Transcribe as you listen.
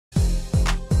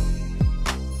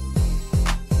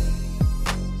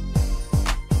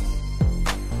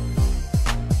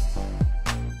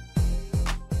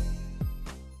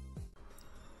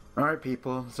Alright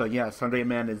people, so yes,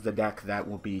 Hunderyman is the deck that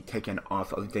will be taken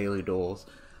off of Daily Duels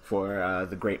for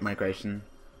the Great Migration.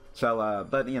 So,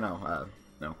 but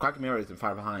Koa'Ki isn't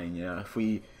far behind. You know, if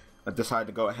we decide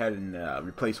to go ahead and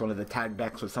replace one of the tag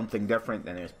decks with something different,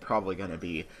 then it's probably going to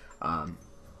be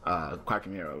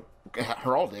Koa'Ki.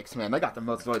 Heraldics, man, they got the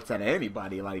most votes out of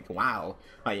anybody. Like, wow,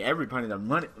 like everybody and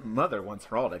their mother wants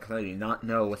Heraldics. I do not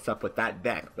know what's up with that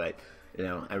deck, but you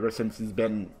know, ever since it's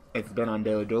been on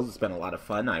Daily Duels, it's been a lot of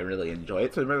fun. I really enjoy it.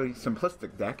 It's a really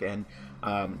simplistic deck, and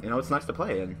you know, it's nice to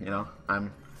play. And you know,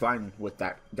 I'm fine with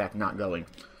that deck not going.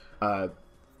 The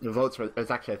votes were, it's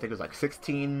actually, I think it was like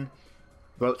 16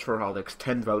 votes for Heraldics,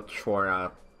 10 votes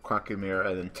for Koa'Ki,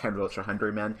 and then 10 votes for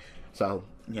Hunderyman. So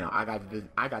you know, I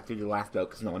got through the last vote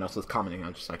because no one else was commenting.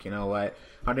 I'm just like, you know what,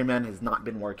 Hunderyman has not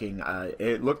been working.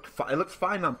 It looks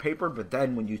fine on paper, but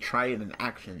then when you try it in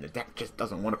action, the deck just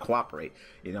doesn't want to cooperate.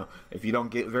 You know, if you don't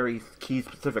get very key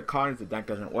specific cards, the deck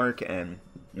doesn't work, and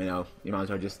you know, you might as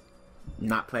well just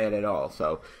not play it at all.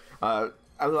 So I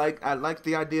like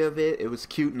the idea of it. It was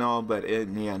cute and all, but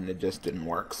in the end, it just didn't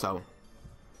work. So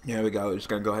here we go. We're just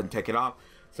gonna go ahead and take it off.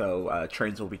 So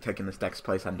Trains will be taking this deck's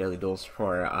place on Daily Duels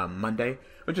for Monday,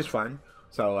 which is fun.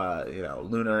 So you know,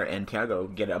 Lunar and Tiago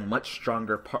get a much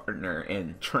stronger partner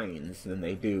in Trains than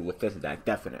they do with this deck,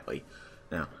 definitely.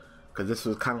 Now, because this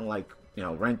was kind of like, you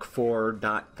know, rank 4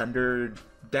 Thunder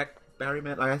deck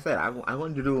Batteryman. Like I said, I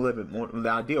wanted to do a little bit more. The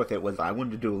idea with it was I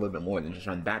wanted to do a little bit more than just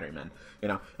run Batteryman. You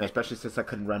know, and especially since I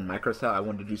couldn't run Microcell, I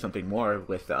wanted to do something more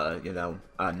with you know,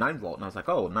 9 volt. And I was like,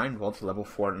 oh, 9 volts, level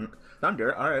 4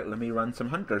 Thunder. All right, let me run some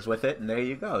Hunters with it, and there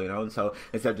you go. You know, and so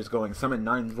instead of just going summon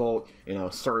 9 volt, you know,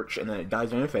 search, and then it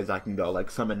dies in phase, I can go like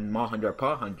summon Ma Hunter,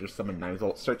 Pa Hunter, summon 9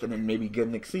 volt, search, and then maybe get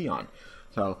an Xeon.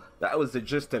 So that was the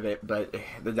gist of it, but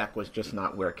the deck was just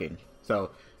not working. So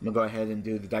I'm gonna go ahead and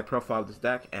do the deck profile of this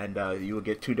deck, and you will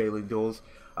get 2 Daily Duels,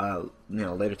 you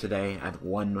know, later today at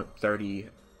 1:30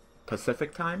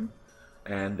 Pacific time,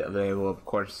 and they will of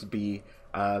course be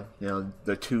you know,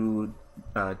 the 2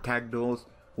 tag duels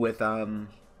with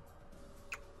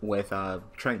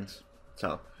Trains.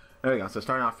 So there we go. So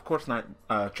starting off, of course, not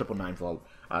triple 9 volt.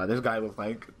 This guy was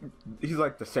like, he's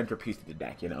like the centerpiece of the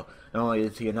deck, you know. Not only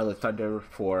is he another Thunder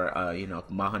for, you know,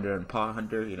 Ma Hunter and Pa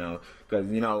Hunter, you know, because,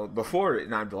 you know, before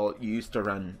 9 volt, you used to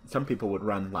run, some people would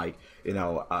run like, you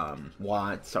know,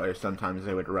 Watts, or sometimes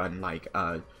they would run like,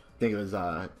 I think it was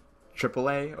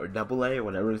AAA or AA or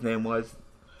whatever his name was,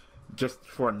 just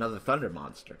for another Thunder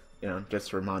monster, you know, just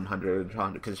for Mon Hunter,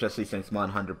 because especially since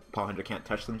Mon Hunter, Pa Hunter can't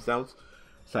touch themselves,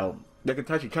 so they can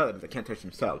touch each other, but they can't touch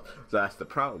themselves, so that's the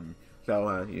problem.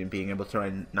 So you being able to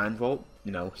run 9 volt,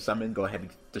 you know, summon, go ahead and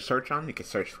to search on, you can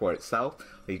search for itself,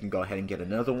 or you can go ahead and get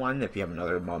another one. If you have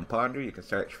another Mon Ponder, you can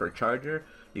search for a charger,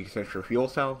 you can search for a fuel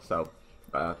cell. So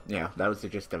yeah, that was the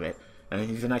gist of it. And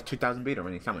he's a nice 2000 beater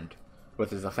when he's summoned with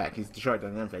his effect. He's destroyed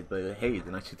on the end phase, but hey, he's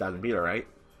a nice 2000 beater, right?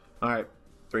 Alright,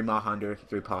 3 Ma Hunter,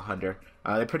 3 Pa Hunter.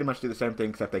 They pretty much do the same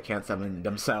thing, except they can't summon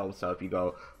themselves. So if you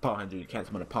go Pa Hunter, you can't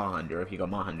summon a Pa Hunter. If you go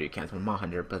Ma Hunter, you can't summon Ma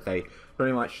Hunter. But they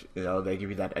pretty much, you know, they give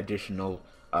you that additional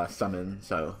summon.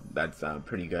 So that's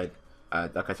pretty good.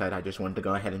 Like I said, I just wanted to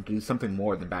go ahead and do something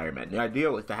more than Batteryman. The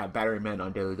idea was to have Batteryman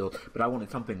on Daily Duel, but I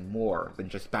wanted something more than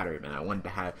just Batteryman. I wanted to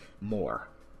have more.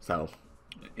 So,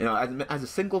 you know, as a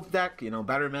singles deck, you know,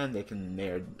 Batteryman,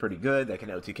 they're pretty good. They can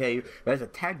OTK you. But as a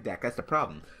tag deck, that's the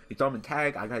problem. You throw them in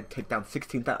tag, I gotta take down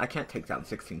 16,000. I can't take down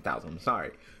 16,000. I'm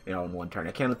sorry. You know, in one turn,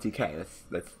 I can't OTK.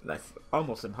 That's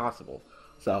almost impossible.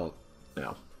 So, you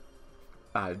know,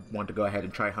 I want to go ahead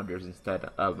and try Hunters instead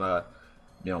of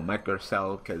you know,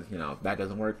 Microcell, because you know that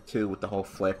doesn't work too with the whole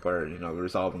flip or, you know,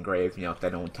 Resolve Engrave. You know, if they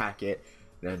don't attack it,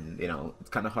 then, you know, it's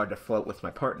kind of hard to float with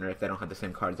my partner if they don't have the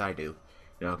same cards I do.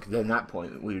 You know, because at that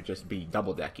point we would just be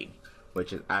double decking,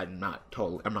 which is I'm not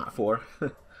for. You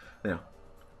know,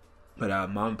 but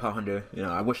Mom Pa Hunter, you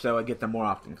know, I wish that I would get them more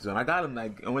often, because when I got them,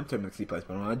 I went to Mixie Place,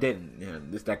 but when I didn't, you know,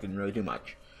 this deck didn't really do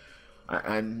much.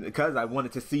 And because I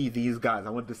wanted to see these guys,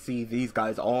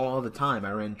 all the time.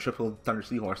 I ran triple Thunder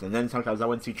Seahorse, and then sometimes I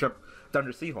wouldn't see triple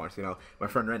Thunder Seahorse. You know, my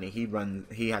friend Rennie,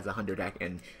 he has a Hunter deck,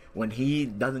 and when he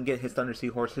doesn't get his Thunder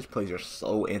Seahorse, his plays are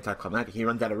so anticlimactic. He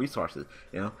runs out of resources,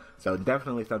 you know. So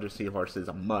definitely Thunder Seahorse is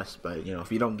a must. But you know,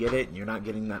 if you don't get it, and you're not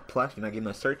getting that plus, you're not getting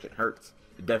that search, it hurts.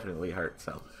 It definitely hurts.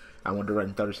 So I wanted to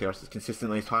run Thunder Seahorse as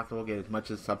consistently as possible, get as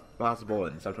much as possible,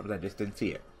 and sometimes I just didn't see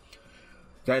it.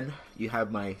 Then you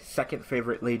have my second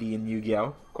favorite lady in Yu-Gi-Oh!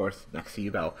 Of course, next to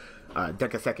Yubel.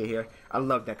 Dekaseka here. I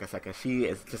love Dekaseka. She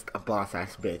is just a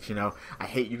boss-ass bitch, you know.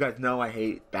 You guys know I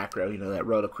hate back row, you know, that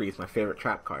Rotokri is my favorite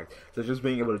trap card. So just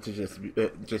being able to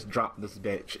just drop this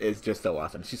bitch is just so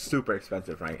awesome. She's super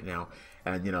expensive right now.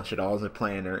 And, you know, should always be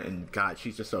playing her, and God,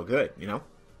 she's just so good, you know.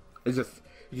 It's just,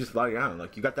 you just like, I don't know,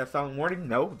 like, you got that solid warning?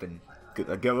 No? Then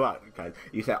good luck, because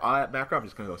you said all that back row, I'm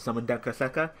just gonna go summon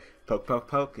Dekaseka, poke, poke,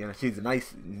 poke. You know, she's a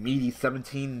nice, meaty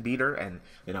 17 beater, and,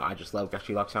 you know, I just love that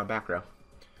she locks on back row.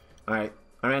 Alright,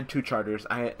 I ran 2 charters.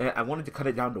 I wanted to cut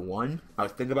it down to 1. I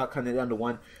was thinking about cutting it down to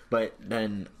 1, but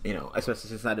then, you know, especially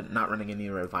since I'm not running any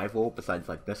revival besides,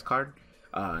 like, this card,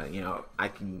 you know, I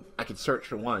can search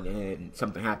for 1, and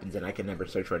something happens, and I can never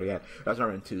search for it again. That's why I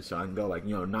ran 2, so I can go, like,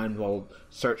 you know, 9-volt,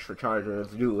 search for chargers,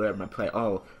 do whatever I play.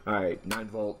 Oh, alright,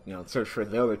 9-volt, you know, search for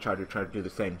the other charger, try to do the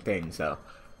same thing, so,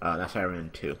 that's why I ran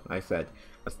 2. Like I said,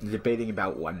 I was debating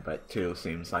about 1, but 2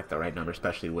 seems like the right number,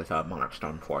 especially with, Monarch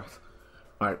Storm 4th.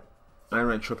 Alright, I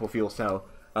ran triple fuel cell.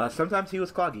 Sometimes he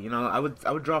was cloggy, you know, I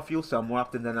would draw fuel cell more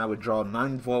often than I would draw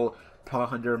 9-volt, Paw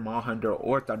Hunter, Maw Hunter,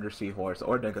 or Thunder Seahorse,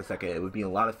 or Dekaseka. It would be a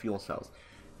lot of fuel cells.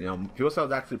 You know, fuel cell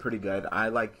is actually pretty good.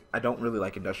 I don't really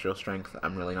like industrial strength.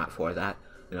 I'm really not for that.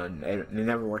 You know, it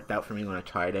never worked out for me when I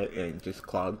tried it, and it just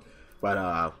clogged.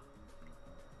 But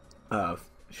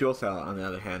fuel cell, on the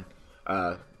other hand,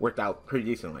 worked out pretty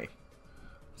decently.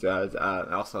 So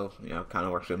also, you know, kind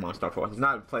of works with Monster Force. It's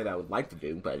not a play that I would like to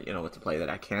do, but you know, it's a play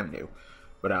that I can do.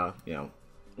 But you know,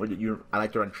 I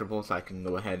like to run triple, so I can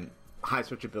go ahead and high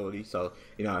switchability, so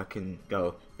you know I can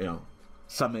go, you know,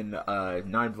 summon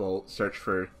 9-volt, search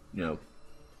for you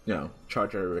know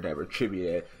charger or whatever, tribute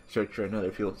it, search for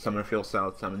another summon fuel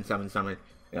cell, summon,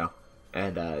 you know,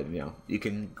 and you know, you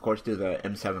can of course do the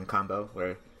M7 combo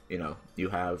where you know you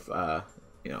have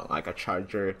you know, like a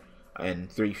charger and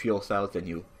 3 fuel cells, then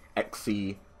you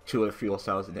XC 2 of the fuel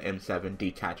cells in the M7,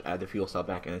 detach, add the fuel cell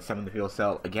back, and then summon the fuel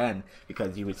cell again,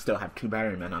 because you would still have 2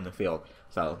 Batterymen on the field.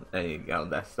 So there you go,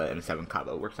 that's the M7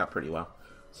 combo. It works out pretty well.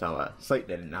 So Slate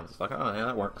did it, and I was like, oh yeah,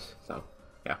 that works. So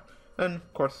yeah, and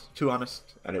of course, 2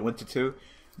 honest, and it went to 2. You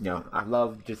know, I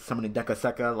love just summoning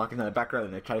Dekaseka, locking in the background,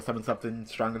 and they try to summon something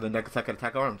stronger than Dekaseka to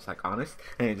attack over. I'm just like, honest,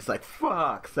 and you're just like,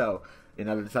 fuck. So you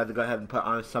know, I decided to go ahead and put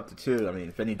honest up to 2. I mean,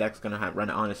 if any deck's gonna run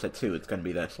honest at 2, it's gonna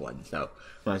be this one. So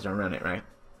might as well run it, right?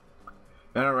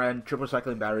 Then I ran triple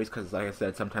cycling batteries because, like I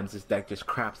said, sometimes this deck just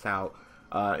craps out.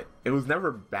 It was never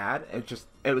bad.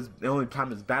 It was the only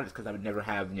time it was bad is because I would never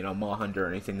have, you know, Maw Hunter or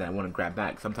anything that I want to grab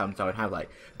back. Sometimes I would have like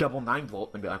double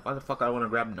 9-volt and be like, why the fuck I want to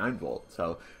grab 9-volt?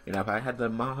 So you know, if I had the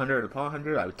Maw Hunter or the Paw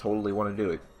Hunter, I would totally want to do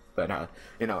it. But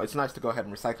you know, it's nice to go ahead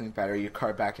and recycling battery your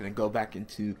card back and then go back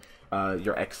into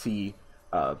your XC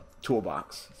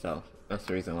toolbox. So that's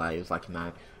the reason why I was liking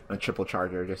that. A triple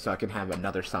charger just so I can have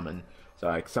another summon. So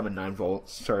I summon 9-volt,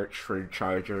 search for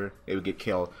charger, it would get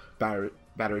killed.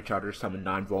 Battery charger, summon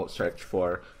 9-volt, search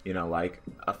for, you know, like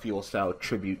a fuel cell,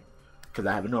 tribute, because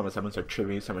I have a normal summon, so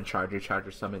tribute, summon charger,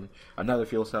 summon another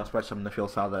fuel cell, special summon the fuel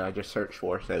cell that I just searched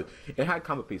for. So it had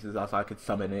combo pieces, also I could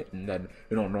summon it and then,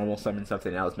 you know, normal summon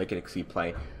something else, make it exceed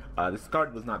play. This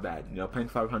card was not bad, you know, paying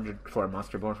 500 for a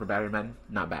monster born for Batterymen,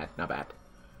 not bad.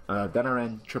 Then I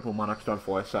ran triple Monarch Storm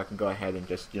 4, so I can go ahead and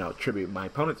just, you know, tribute my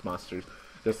opponent's monsters,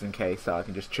 just in case. So I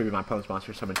can just tribute my opponent's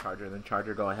monster, summon charger, then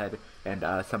charger go ahead and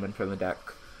summon from the deck.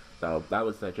 So that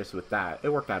was just with that. It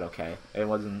worked out okay. It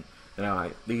wasn't, you know,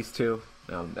 like these two,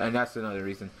 and that's another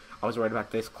reason. I was worried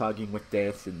about this clogging with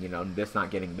this, and you know, this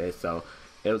not getting this, so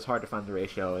it was hard to find the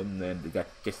ratio, and then the deck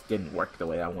just didn't work the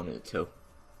way I wanted it to.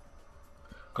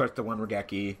 Of course, the one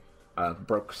Koa'Ki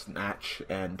broke Snatch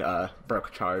and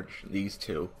broke Charge. These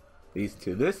two.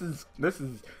 This is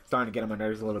starting to get on my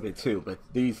nerves a little bit too, but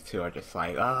these two are just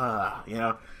like, you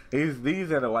know,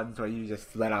 these are the ones where you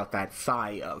just let out that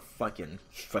sigh of fucking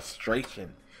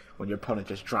frustration when your opponent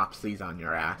just drops these on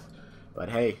your ass. But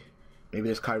hey, maybe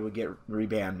this card would get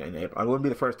rebanned, and it wouldn't be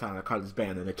the first time the card was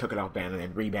banned, and they took it off ban and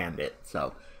then rebanned it.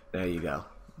 So there you go.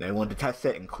 They wanted to test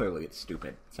it, and clearly it's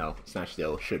stupid. So Snatch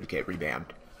still should get rebanned.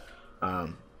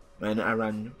 And I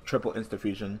run triple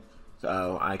Insta-Fusion.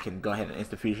 So I can go ahead and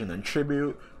Insta-Fusion and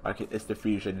Tribute, or I can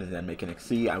Insta-Fusion and then make an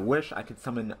XC. I wish I could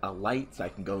summon a Light so I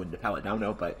can go into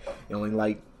Paladino, but the only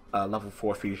Light level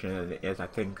 4 fusion is, I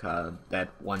think, that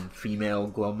one female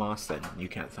Glow Moss, and you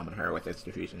can't summon her with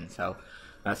Insta-Fusion, so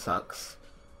that sucks.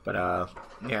 But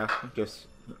yeah, just,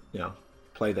 you know,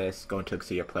 play this, go into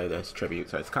XC or play this, Tribute.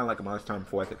 So it's kind of like a Monster Storm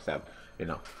 4th, except, you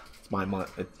know, it's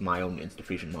my own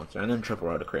Insta-Fusion monster. And then triple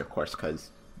Rotokri, of course, because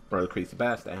Rotokri's the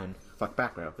best, and fuck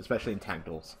back row, especially in tag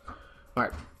duels.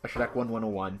 Alright, Extra Deck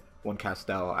 1-101, 1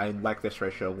 Castel. I like this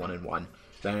ratio 1-1.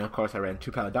 Then, of course, I ran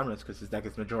 2 Paladaminos because his deck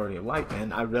is majority of white,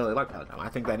 and I really like Paladamino. I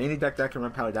think that any deck that can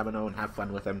run Paladamino and have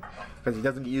fun with him, because he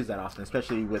doesn't get used that often,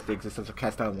 especially with the existence of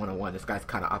Cast Iron 101. This guy's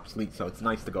kind of obsolete, so it's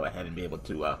nice to go ahead and be able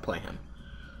to play him.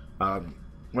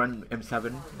 Run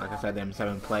M7, like I said, the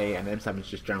M7 play, and M7 is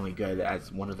just generally good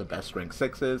as one of the best rank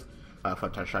 6s.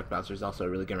 Photon Strike Bowser is also a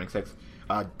really good rank 6.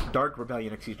 Dark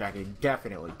Rebellion Xyz Dragon,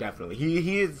 definitely.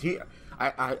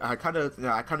 I kind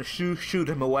of shooed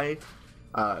him away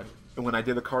when I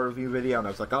did the card review video, and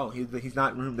I was like, oh, he's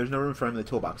not room. There's no room for him in the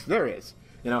toolbox. There is.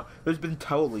 You know, there's been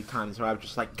totally times where I was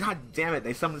just like, God damn it,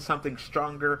 they summoned something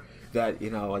stronger that, you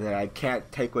know, that I can't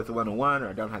take with the 101, or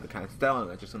I don't have the kind of spell,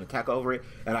 and I just want to attack over it,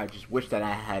 and I just wish that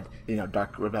I had, you know,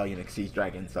 Dark Rebellion Xyz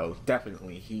Dragon. So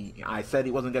definitely, I said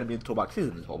he wasn't going to be in the toolbox. He's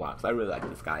in the toolbox. I really like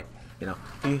this guy. You know,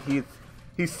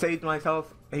 he's saved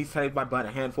myself. He saved my butt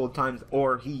a handful of times,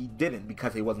 or he didn't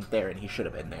because he wasn't there, and he should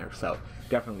have been there. So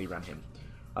definitely run him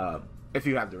if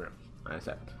you have the room. Like I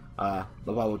said, the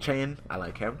Bubble Chain, I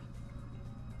like him.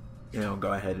 You know,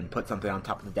 go ahead and put something on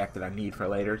top of the deck that I need for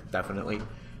later, definitely.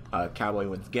 Cowboy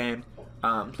wins game.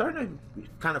 I'm starting to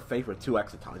kind of favor 2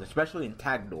 Exitons, especially in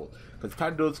tag duels, because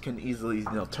tag duels can easily,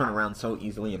 you know, turn around so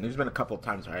easily, and there's been a couple of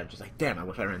times where I'm just like, damn, I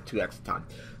wish I ran 2 Exitons.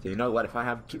 So you know what, if I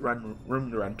have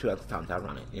room to run 2 Exitons, I'll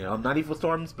run it. You know, I'm not Evil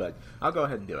Storms, but I'll go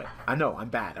ahead and do it. I know, I'm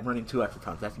bad. I'm running 2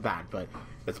 Exitons, that's bad, but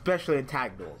especially in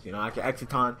tag duels, you know, I can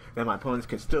Exiton, then my opponents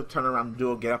can still turn around the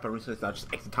duel, get up and resist, I'll just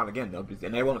Exiton again,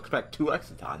 and they won't expect 2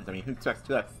 Exitons. I mean, who expects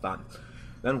 2 Exitons?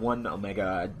 Then 1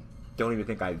 Omega. Don't even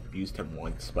think I've used him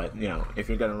once, but you know, if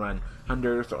you're gonna run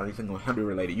Hunders or anything Hunter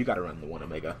related, you gotta run the 1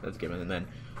 Omega. That's given. And then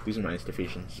these are minus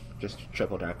defeations, just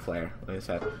triple Dark Flare. Like I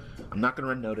said, I'm not gonna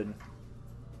run Noted,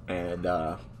 and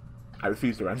I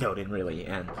refuse to run Noted really.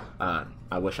 And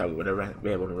I wish I would have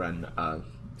been able to run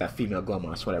that female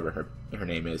Glomoss, whatever her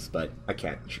name is, but I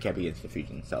can't. She can't be instant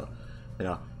fusion. So you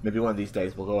know, maybe one of these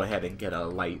days we'll go ahead and get a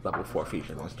light level 4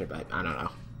 fusion monster, but I don't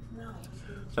know.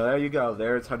 So there you go.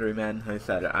 There's Hunderyman. Like I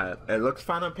said, it looks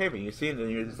fine on paper. You see it, and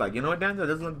you're just like, you know what, Dan? That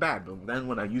doesn't look bad. But then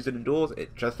when I use it in duels,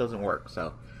 it just doesn't work.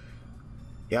 So,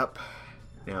 yep.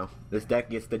 You know, this deck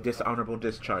gets the dishonorable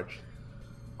discharge.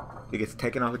 It gets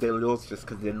taken off of Daily Duels just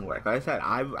because it didn't work. Like I said,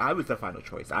 I was the final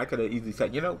choice. I could have easily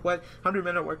said, you know what,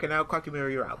 Hunderyman are working out, Koa'Ki,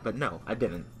 Meiru, you're out. But no, I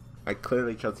didn't. I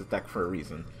clearly chose this deck for a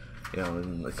reason. You know,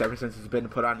 and ever since it's been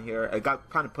put on here, it got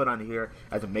kind of put on here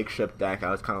as a makeshift deck.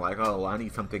 I was kind of like, oh, well, I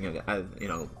need something you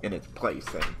know, in its place,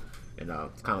 and you know,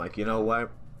 it's kind of like, you know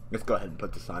what, let's go ahead and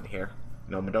put this on here.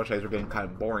 You know, Madoshis were getting kind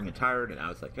of boring and tired, and I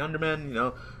was like, Hunderyman, you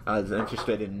know, I was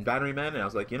interested in Batteryman, and I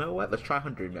was like, you know what, let's try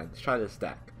Hunderyman, let's try this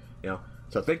deck. You know,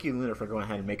 so thank you, Luna, for going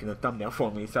ahead and making the thumbnail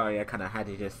for me. Sorry, I kind of had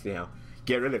to just, you know,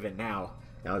 get rid of it now.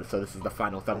 You know, so this is the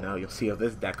final thumbnail you'll see of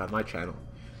this deck on my channel.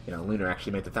 You know, Luna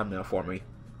actually made the thumbnail for me,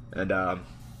 and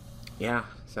yeah,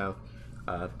 so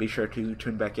be sure to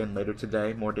tune back in later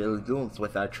today. More Daily Duels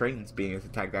with Trains being as a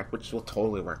tag deck, which will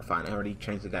totally work fine. I already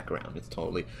changed the deck around. It's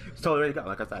totally ready to go.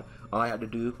 Like I said, all I had to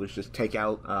do was just take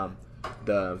out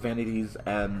the vanities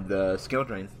and the skill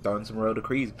drains, throw in some royal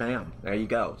decrees, bam, there you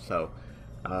go. So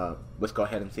let's go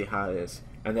ahead and see how it is.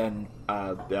 And then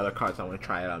the other cards I want to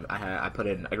try out, I put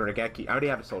in a Regeki. I already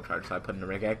have a Soul Charge, so I put in a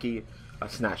Regeki, a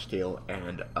Snatch Steal,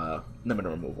 and Limit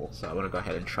Removal. So I want to go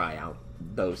ahead and try out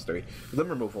those 3.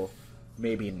 Limit Removal,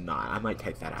 maybe not. I might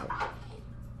take that out.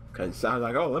 Because I was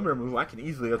like, oh, Limit Removal, I can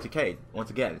easily OTK. Once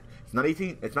again, it's not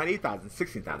 18, it's not 8,000,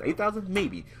 16,000. 8,000,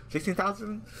 maybe.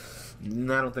 16,000?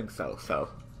 No, I don't think so. So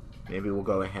maybe we'll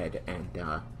go ahead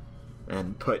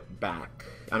and put back,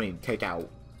 take out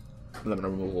Limit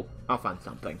Removal. I'll find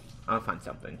something.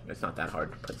 It's not that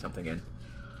hard to put something in.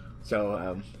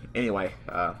 So, anyway,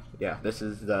 yeah, this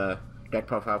is the deck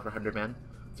profile for Hunderyman.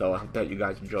 So I hope that you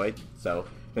guys enjoyed. So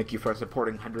thank you for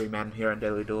supporting Hunderyman here on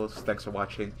Daily Duels. Thanks for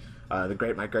watching. The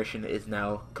Great Migration is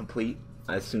now complete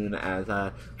as soon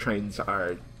as trains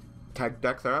are tag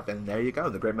decks are up, and there you go.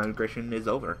 The Great Migration is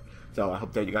over. So I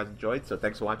hope that you guys enjoyed. So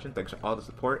thanks for watching. Thanks for all the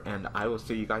support, and I will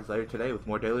see you guys later today with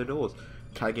more Daily Duels,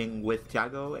 tagging with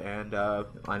Tiago and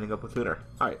lining up with Looter.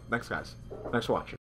 Alright, thanks guys. Thanks for watching.